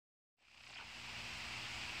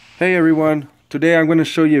Hey everyone, today I'm going to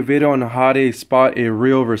show you a video on how to spot a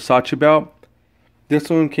real Versace belt. This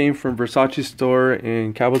one came from Versace store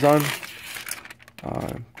in Cabazon.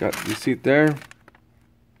 Got the receipt there.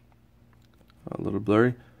 A little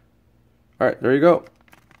blurry. Alright, there you go.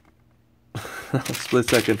 Split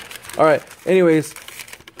second. Alright, anyways,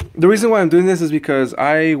 the reason why I'm doing this is because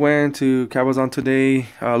I went to Cabazon today,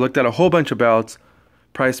 looked at a whole bunch of belts.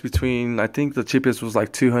 Price between, I think the cheapest was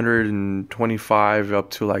like $225 up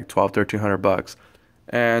to like $1,200-$1,300,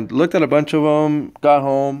 and looked at a bunch of them, got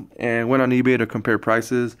home and went on eBay to compare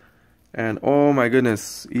prices, and oh my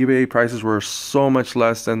goodness, eBay prices were so much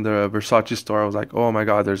less than the Versace store. I was like, oh my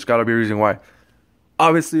god, there's got to be a reason why.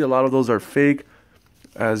 Obviously a lot of those are fake,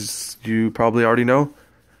 as you probably already know.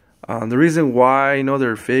 The reason why I know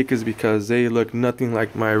they're fake is because they look nothing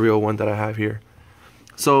like my real one that I have here.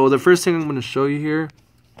 So the first thing I'm going to show you here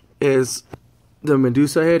is the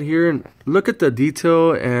Medusa head here, and look at the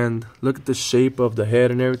detail and look at the shape of the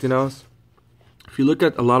head and everything else. If you look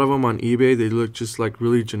at a lot of them on eBay, they look just like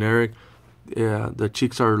really generic. Yeah, the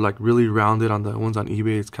cheeks are like really rounded on the ones on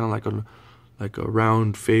eBay. It's kind of like a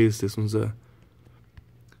round face. This one's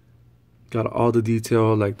got all the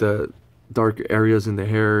detail, like the dark areas in the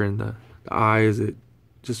hair and the eyes. It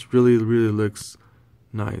just really looks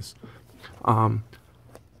nice.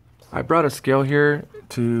 I brought a scale here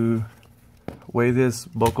to weigh this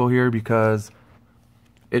buckle here because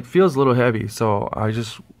it feels a little heavy, so I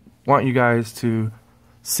just want you guys to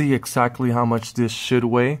see exactly how much this should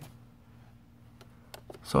weigh.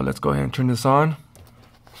 So let's go ahead and turn this on.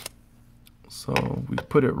 So we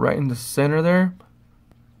put it right in the center there.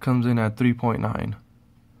 Comes in at 3.9.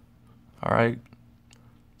 Alright,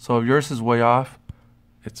 so if yours is way off,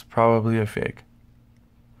 it's probably a fake.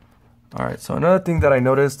 Alright, so another thing that I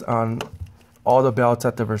noticed on all the belts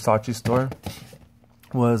at the Versace store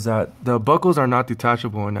was that the buckles are not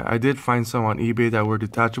detachable, and I did find some on eBay that were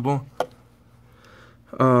detachable.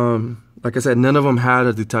 Like I said, none of them had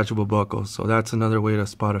a detachable buckle, so that's another way to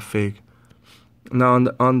spot a fake. Now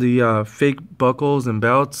on the fake buckles and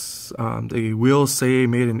belts, they will say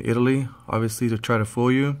made in Italy, obviously to try to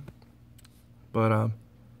fool you. But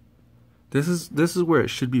this is where it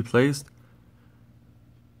should be placed.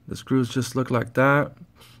 The screws just look like that.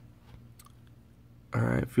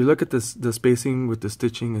 Alright, if you look at this, the spacing with the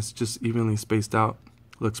stitching, it's just evenly spaced out.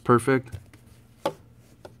 Looks perfect.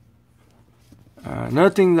 Another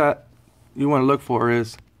thing that you want to look for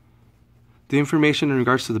is the information in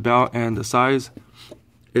regards to the belt and the size.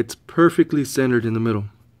 It's perfectly centered in the middle.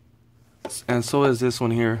 And so is this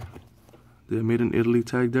one here. The made in Italy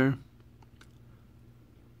tag there.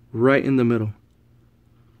 Right in the middle.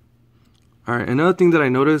 Alright, another thing that I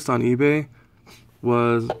noticed on eBay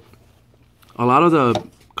was a lot of the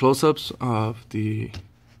close-ups of the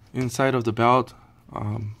inside of the belt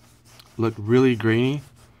look really grainy.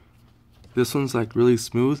 This one's like really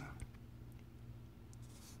smooth.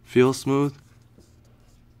 Feels smooth.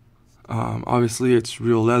 Obviously it's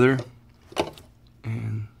real leather.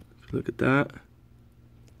 And if you look at that.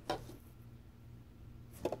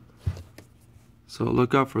 So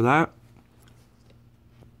look out for that.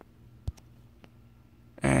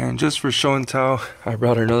 And just for show and tell, I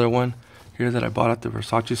brought another one here that I bought at the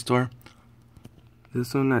Versace store.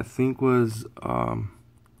 This one I think was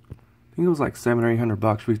it was like $700 or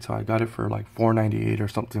 $800 retail. I got it for like $498 or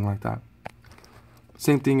something like that.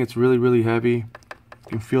 Same thing, it's really heavy. You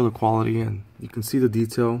can feel the quality and you can see the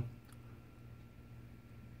detail.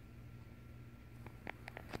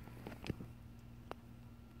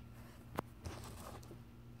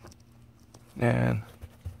 And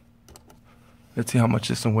let's see how much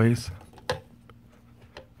this one weighs.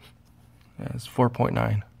 Yeah, it's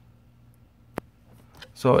 4.9.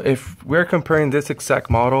 So if we're comparing this exact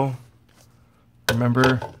model,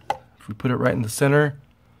 remember, if we put it right in the center,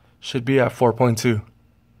 should be at 4.2.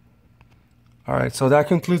 Alright, so that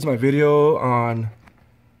concludes my video on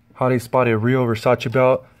how to spot a real Versace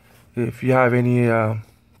belt. If you have any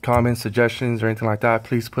comments, suggestions, or anything like that,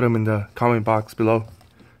 please put them in the comment box below.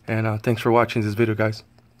 And thanks for watching this video, guys.